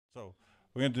So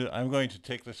I'm going to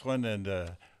take this one and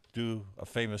do a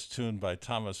famous tune by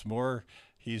Thomas Moore.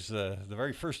 He's the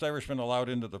very first Irishman allowed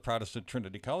into the Protestant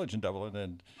Trinity College in Dublin,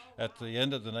 and at the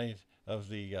end of the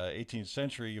 18th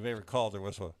century, you may recall there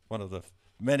was one of the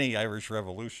many Irish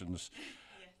revolutions.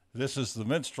 This is the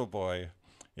Minstrel Boy.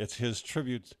 It's his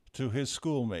tribute to his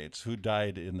schoolmates who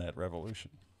died in that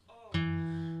revolution.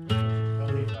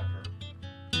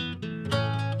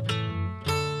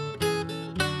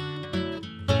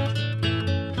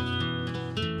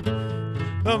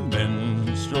 The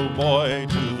minstrel boy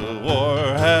to the war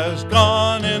has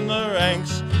gone. In the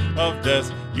ranks of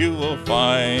death you will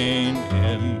find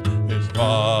him. His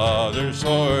father's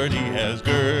sword he has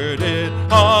girded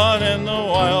on, and the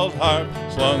wild harp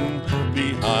slung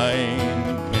behind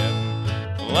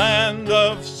him. Land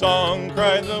of song,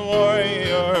 cried the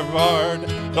warrior bard,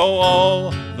 though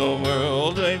all the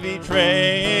world may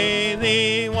betray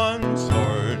thee, one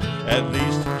sword at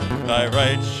least thy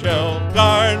right shall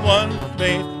guard, one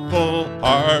faithful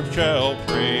harp shall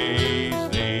praise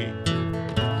thee.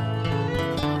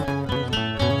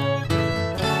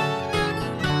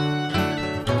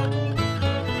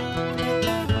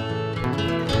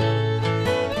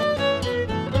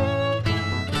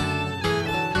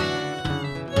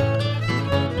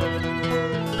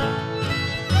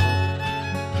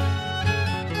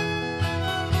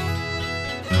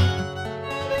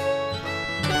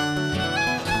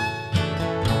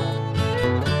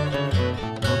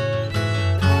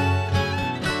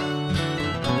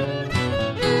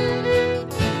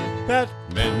 That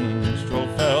minstrel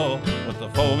fell, but the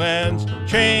foeman's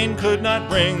chain could not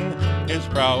bring his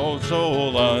proud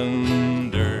soul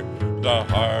under. The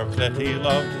harp that he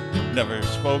loved never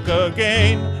spoke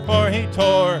again, for he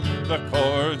tore the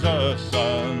cords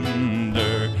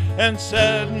asunder, and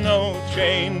said, no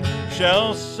chain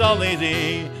shall sully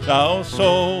thee, thou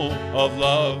soul of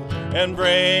love and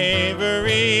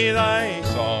bravery. Thy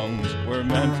songs were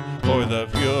meant for the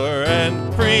pure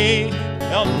and free,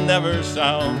 they'll never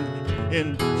sound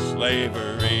in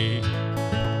slavery.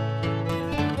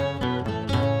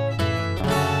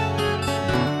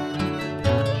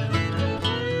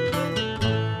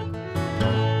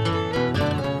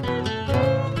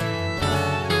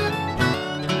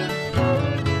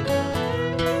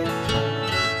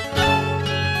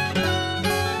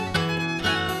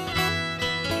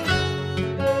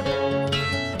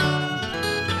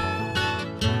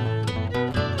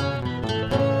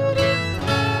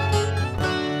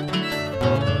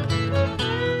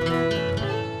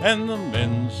 And the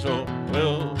minstrel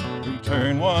will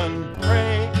return one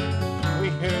day. We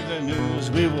hear the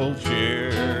news, we will cheer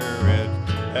it.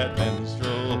 That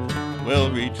minstrel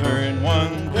will return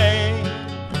one day,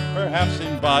 perhaps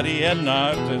in body and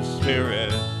not in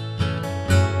spirit.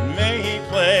 May he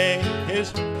play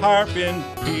his harp in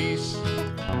peace,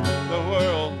 the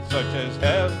world such as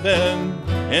has been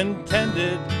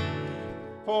intended.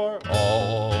 For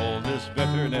all this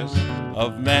bitterness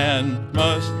of man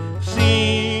must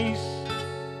cease,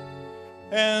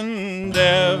 and